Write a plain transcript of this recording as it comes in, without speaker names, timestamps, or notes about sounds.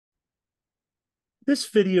This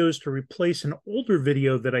video is to replace an older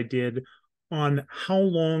video that I did on how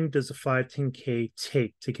long does a 510K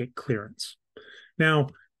take to get clearance. Now,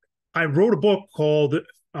 I wrote a book called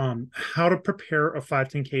How to Prepare a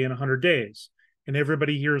 510K in 100 Days. And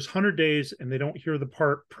everybody hears 100 days and they don't hear the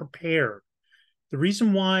part prepare. The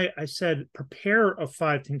reason why I said prepare a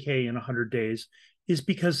 510K in 100 days is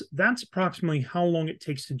because that's approximately how long it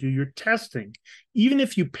takes to do your testing. Even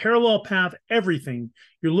if you parallel path everything,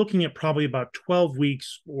 you're looking at probably about 12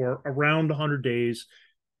 weeks or around 100 days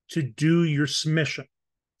to do your submission.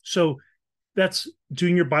 So that's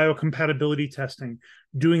doing your biocompatibility testing,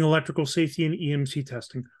 doing electrical safety and EMC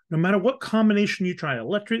testing. No matter what combination you try,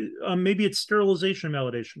 maybe it's sterilization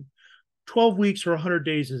validation. 12 weeks or 100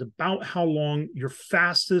 days is about how long your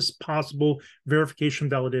fastest possible verification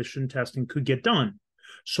validation testing could get done.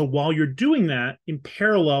 So while you're doing that, in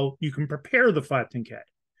parallel, you can prepare the 510K.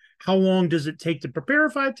 How long does it take to prepare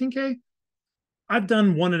a 510K? I've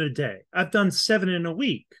done one in a day. I've done 7 in a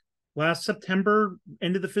week. Last September,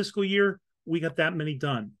 end of the fiscal year, we got that many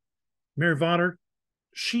done. Mary Votter,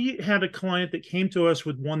 she had a client that came to us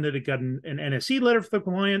with one that had gotten an NSE letter for the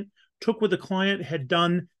client, took what the client had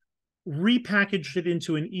done, repackaged it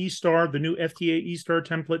into an E-Star, the new FDA E-Star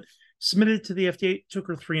template, submitted it to the FDA. It took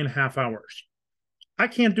her 3.5 hours. I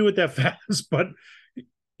can't do it that fast, but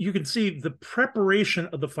you can see the preparation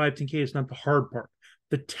of the 510K is not the hard part.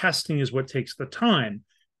 The testing is what takes the time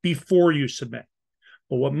before you submit.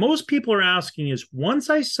 But what most people are asking is, once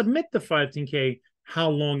I submit the 510K, how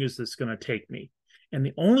long is this going to take me? And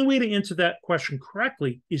the only way to answer that question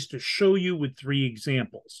correctly is to show you with 3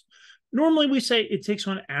 examples. Normally, we say it takes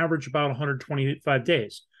on average about 125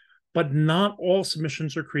 days, but not all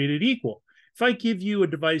submissions are created equal. If I give you a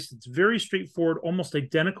device that's very straightforward, almost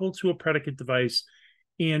identical to a predicate device,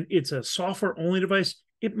 and it's a software-only device,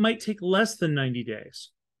 it might take less than 90 days.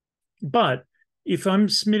 But if I'm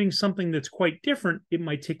submitting something that's quite different, it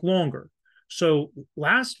might take longer. So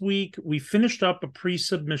last week, we finished up a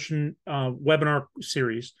pre-submission webinar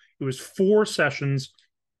series. It was 4 sessions.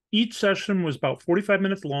 Each session was about 45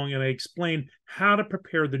 minutes long, and I explained how to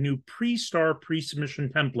prepare the new pre-STAR pre-submission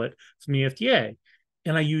template from the FDA.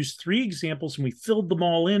 And I used 3 examples, and we filled them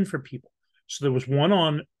all in for people. So there was one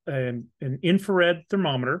on an infrared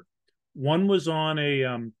thermometer, one was on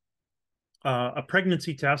a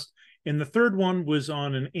pregnancy test, and the third one was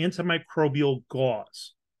on an antimicrobial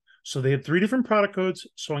gauze. So they had 3 different product codes.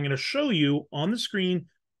 So I'm going to show you on the screen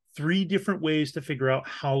 3 different ways to figure out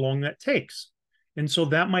how long that takes. And so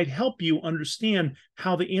that might help you understand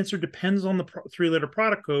how the answer depends on the 3-letter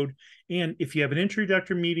product code. And if you have an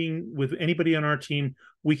introductory meeting with anybody on our team,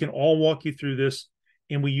 we can all walk you through this.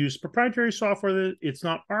 And we use proprietary software. It's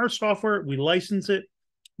not our software. We license it.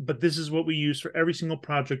 But this is what we use for every single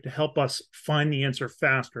project to help us find the answer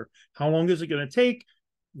faster. How long is it going to take?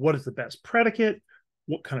 What is the best predicate?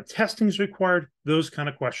 What kind of testing is required? Those kind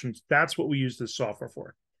of questions. That's what we use this software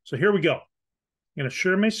for. So here we go. I'm going to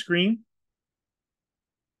share my screen.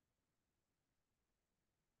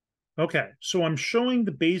 Okay, so I'm showing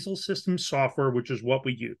the Basil Systems software, which is what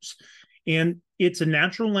we use. And it's a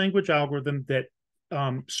natural language algorithm that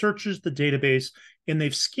searches the database, and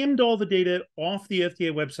they've skimmed all the data off the FDA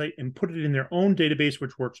website and put it in their own database,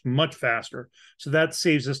 which works much faster. So that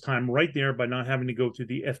saves us time right there by not having to go through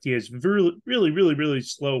the FDA's really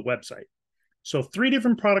slow website. So 3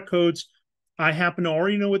 different product codes. I happen to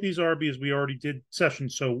already know what these are because we already did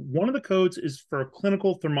sessions. So one of the codes is for a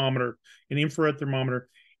clinical thermometer, an infrared thermometer.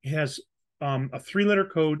 It has a 3-letter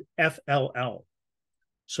code, FLL.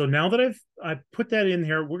 So now that I've put that in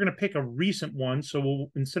here, we're going to pick a recent one. So we'll,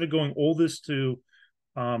 instead of going oldest to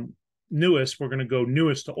newest, we're going to go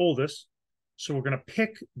newest to oldest. So we're going to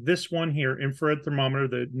pick this one here, infrared thermometer,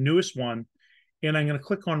 the newest one, and I'm going to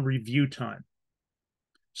click on review time.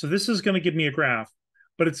 So this is going to give me a graph,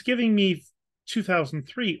 but it's giving me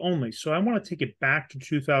 2003 only. So I want to take it back to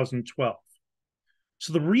 2012.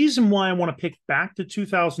 So the reason why I want to pick back to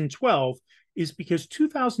 2012 is because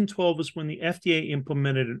 2012 is when the FDA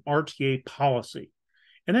implemented an RTA policy.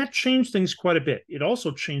 And that changed things quite a bit. It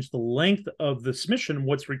also changed the length of the submission and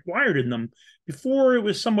what's required in them. Before, it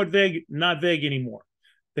was somewhat vague, not vague anymore.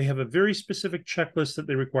 They have a very specific checklist that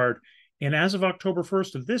they required. And as of October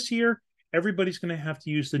 1st of this year, everybody's going to have to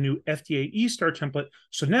use the new FDA E-Star template.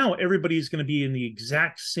 So now everybody's going to be in the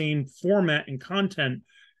exact same format and content,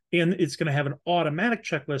 and it's going to have an automatic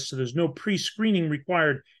checklist. So there's no pre-screening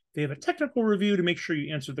required. They have a technical review to make sure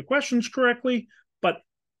you answer the questions correctly, but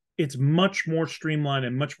it's much more streamlined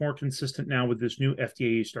and much more consistent now with this new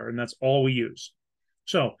FDA E-Star, and that's all we use.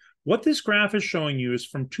 So what this graph is showing you is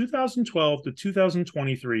from 2012 to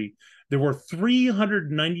 2023, there were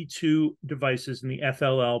 392 devices in the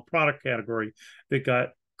FLL product category that got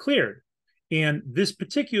cleared. And this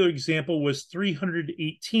particular example was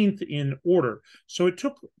 318th in order. So it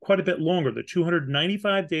took quite a bit longer, the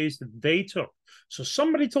 295 days that they took. So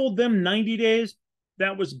somebody told them 90 days.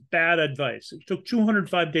 That was bad advice. It took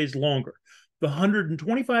 205 days longer. The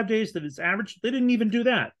 125 days that it's averaged, they didn't even do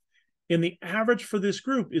that. And the average for this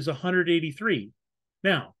group is 183.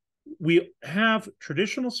 Now, we have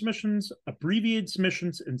traditional submissions, abbreviated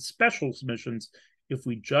submissions, and special submissions. If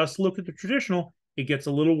we just look at the traditional, it gets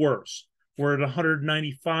a little worse. We're at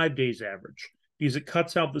 195 days average because it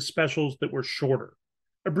cuts out the specials that were shorter.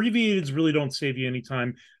 Abbreviateds really don't save you any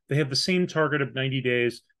time. They have the same target of 90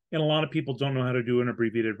 days, and a lot of people don't know how to do an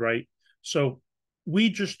abbreviated right. So we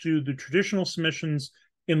just do the traditional submissions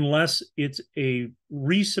unless it's a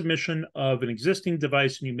resubmission of an existing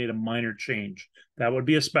device and you made a minor change. That would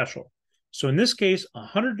be a special. So in this case,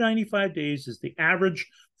 195 days is the average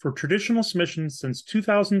for traditional submissions since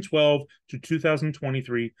 2012 to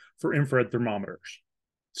 2023 for infrared thermometers.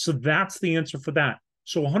 So that's the answer for that.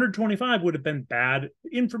 So 125 would have been bad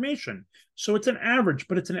information. So it's an average,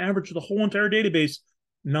 but it's an average of the whole entire database,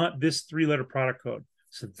 not this three-letter product code.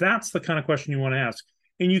 So that's the kind of question you want to ask.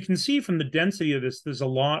 And you can see from the density of this, there's a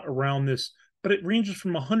lot around this, but it ranges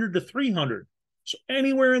from 100 to 300. So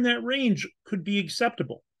anywhere in that range could be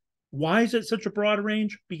acceptable. Why is it such a broad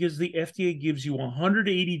range? Because the FDA gives you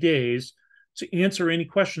 180 days to answer any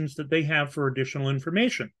questions that they have for additional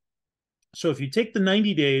information. So if you take the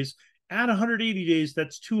 90 days, add 180 days,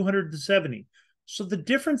 that's 270. So the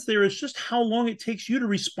difference there is just how long it takes you to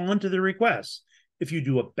respond to the requests. If you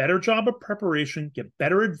do a better job of preparation, get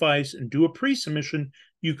better advice, and do a pre-submission,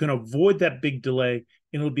 you can avoid that big delay,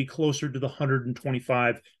 and it'll be closer to the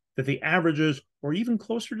 125 that the average is, or even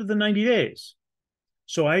closer to the 90 days.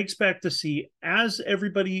 So I expect to see, as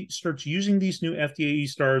everybody starts using these new FDA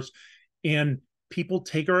stars and people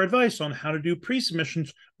take our advice on how to do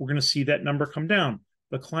pre-submissions, we're going to see that number come down.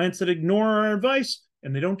 The clients that ignore our advice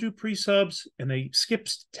and they don't do pre-subs and they skip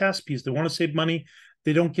tests because they want to save money,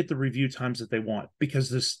 they don't get the review times that they want because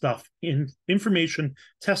there's stuff in information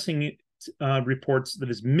testing reports that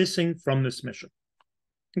is missing from this submission.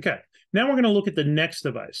 Okay, now we're going to look at the next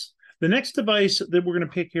device. The next device that we're going to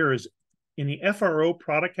pick here is in the FRO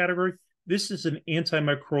product category. This is an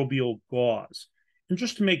antimicrobial gauze. And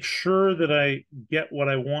just to make sure that I get what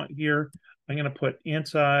I want here, I'm going to put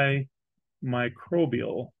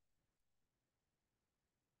antimicrobial.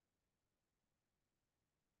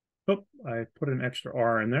 Oh, I put an extra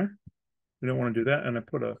R in there. We don't want to do that. And I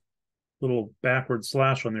put a little backward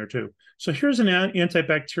slash on there too. So here's an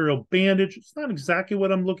antibacterial bandage. It's not exactly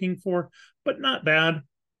what I'm looking for, but not bad.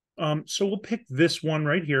 So we'll pick this one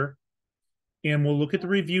right here. And we'll look at the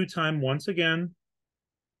review time once again.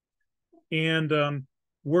 And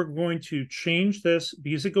we're going to change this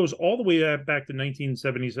because it goes all the way back to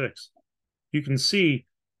 1976. You can see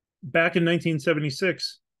back in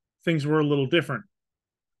 1976, things were a little different.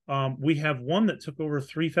 We have one that took over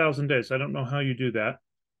 3,000 days. I don't know how you do that.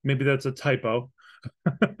 Maybe that's a typo.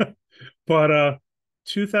 But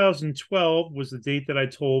 2012 was the date that I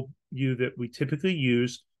told you that we typically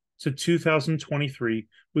use to 2023.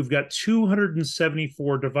 We've got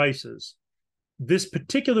 274 devices. This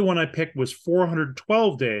particular one I picked was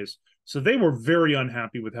 412 days. So they were very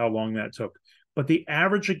unhappy with how long that took. But the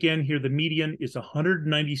average again here, the median is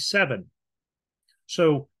 197.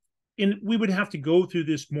 So we would have to go through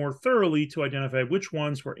this more thoroughly to identify which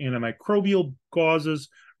ones were antimicrobial gauzes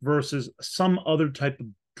versus some other type of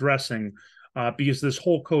dressing, because this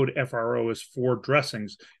whole code FRO is for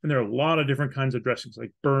dressings. And there are a lot of different kinds of dressings,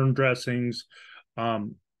 like burn dressings,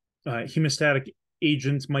 hemostatic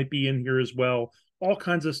agents might be in here as well. All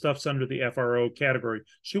kinds of stuff's under the FRO category.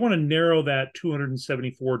 So you want to narrow that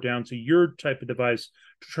 274 down to your type of device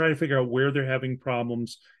to try to figure out where they're having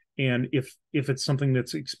problems and if it's something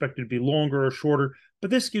that's expected to be longer or shorter.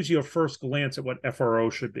 But this gives you a first glance at what FRO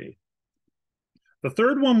should be. The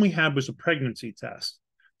third one we had was a pregnancy test.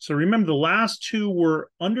 So remember, the last two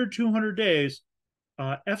were under 200 days.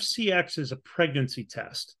 FCX is a pregnancy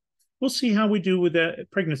test. We'll see how we do with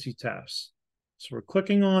that pregnancy test. So we're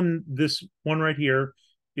clicking on this one right here.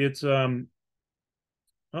 It's, oh,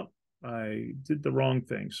 I did the wrong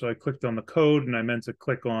thing. So I clicked on the code and I meant to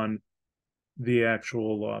click on the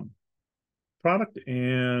actual product.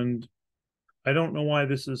 And I don't know why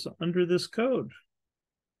this is under this code.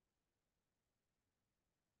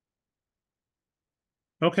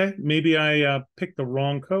 Okay, maybe I picked the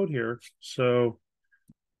wrong code here. So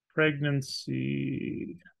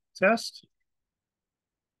pregnancy test.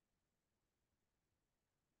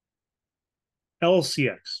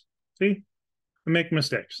 LCX. See, I make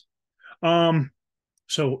mistakes.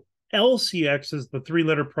 So LCX is the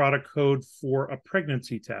 3-letter product code for a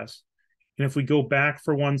pregnancy test. And if we go back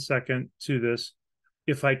for 1 second to this,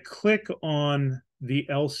 if I click on the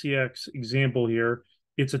LCX example here,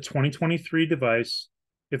 it's a 2023 device.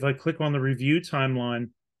 If I click on the review timeline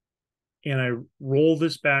and I roll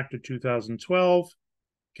this back to 2012,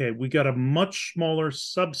 okay, we got a much smaller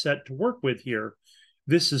subset to work with here.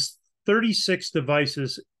 This is 36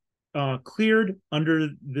 devices cleared under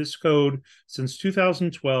this code since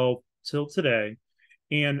 2012 till today.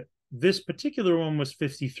 And this particular one was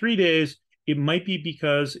 53 days. It might be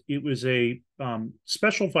because it was a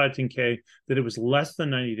special 510K that it was less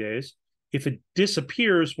than 90 days. If it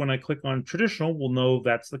disappears when I click on traditional, we'll know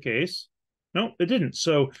that's the case. No, it didn't.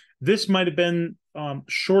 So this might have been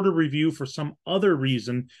shorter review for some other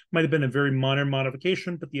reason. Might have been a very minor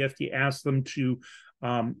modification, but the FDA asked them to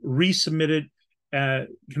resubmit it,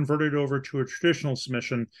 convert it over to a traditional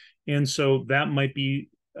submission. And so that might be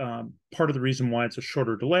part of the reason why it's a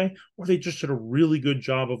shorter delay, or they just did a really good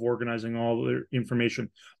job of organizing all their information.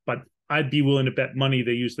 But I'd be willing to bet money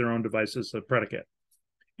they use their own device as a predicate.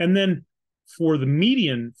 And then for the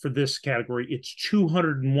median for this category, it's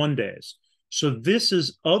 201 days. So this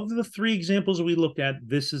is, of the 3 examples we looked at,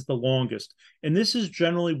 this is the longest. And this is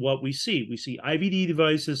generally what we see. We see IVD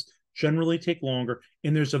devices generally take longer,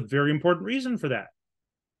 and there's a very important reason for that.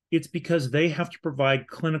 It's because they have to provide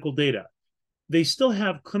clinical data. They still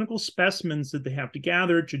have clinical specimens that they have to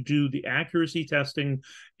gather to do the accuracy testing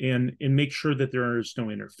and make sure that there is no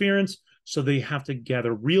interference. So they have to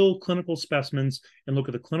gather real clinical specimens and look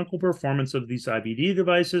at the clinical performance of these IVD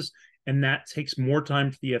devices. And that takes more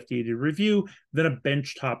time for the FDA to review than a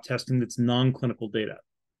benchtop testing that's non-clinical data.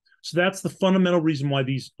 So that's the fundamental reason why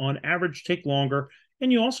these on average take longer. And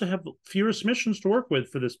you also have fewer submissions to work with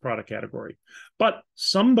for this product category. But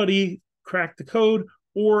somebody cracked the code,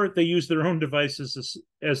 or they use their own devices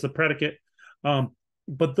as the predicate.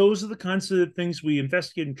 But those are the kinds of things we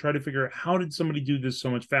investigate and try to figure out, how did somebody do this so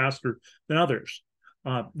much faster than others?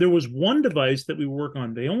 There was one device that we work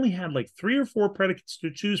on. They only had like 3 or 4 predicates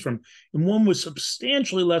to choose from, and one was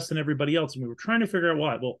substantially less than everybody else. And we were trying to figure out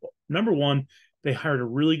why. Well, number one, they hired a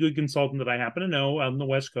really good consultant that I happen to know out on the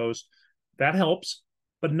West Coast. That helps.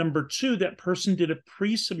 But number 2, that person did a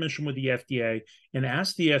pre-submission with the FDA and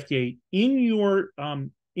asked the FDA, in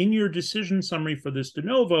your decision summary for this de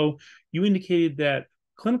novo, you indicated that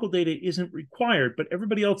clinical data isn't required, but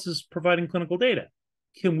everybody else is providing clinical data.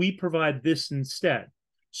 Can we provide this instead?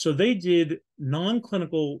 So they did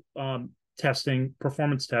non-clinical testing,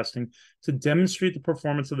 performance testing, to demonstrate the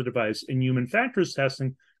performance of the device. In human factors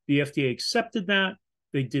testing, the FDA accepted that.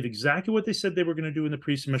 They did exactly what they said they were going to do in the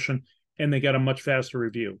pre-submission, and they got a much faster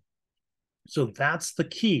review. So that's the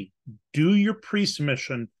key. Do your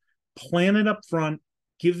pre-submission, plan it up front,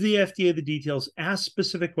 give the FDA the details, ask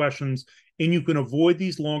specific questions, and you can avoid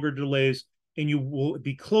these longer delays, and you will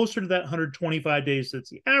be closer to that 125 days that's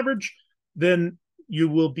the average, then you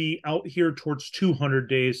will be out here towards 200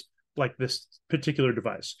 days like this particular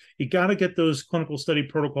device. You got to get those clinical study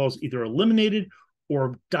protocols either eliminated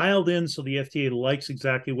or dialed in so the FDA likes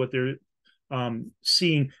exactly what they're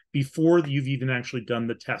seeing before you've even actually done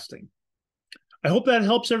the testing. I hope that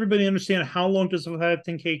helps everybody understand how long does a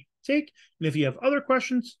 510K take. And if you have other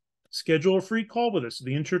questions, schedule a free call with us.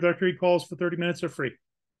 The introductory calls for 30 minutes are free.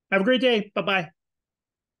 Have a great day. Bye-bye.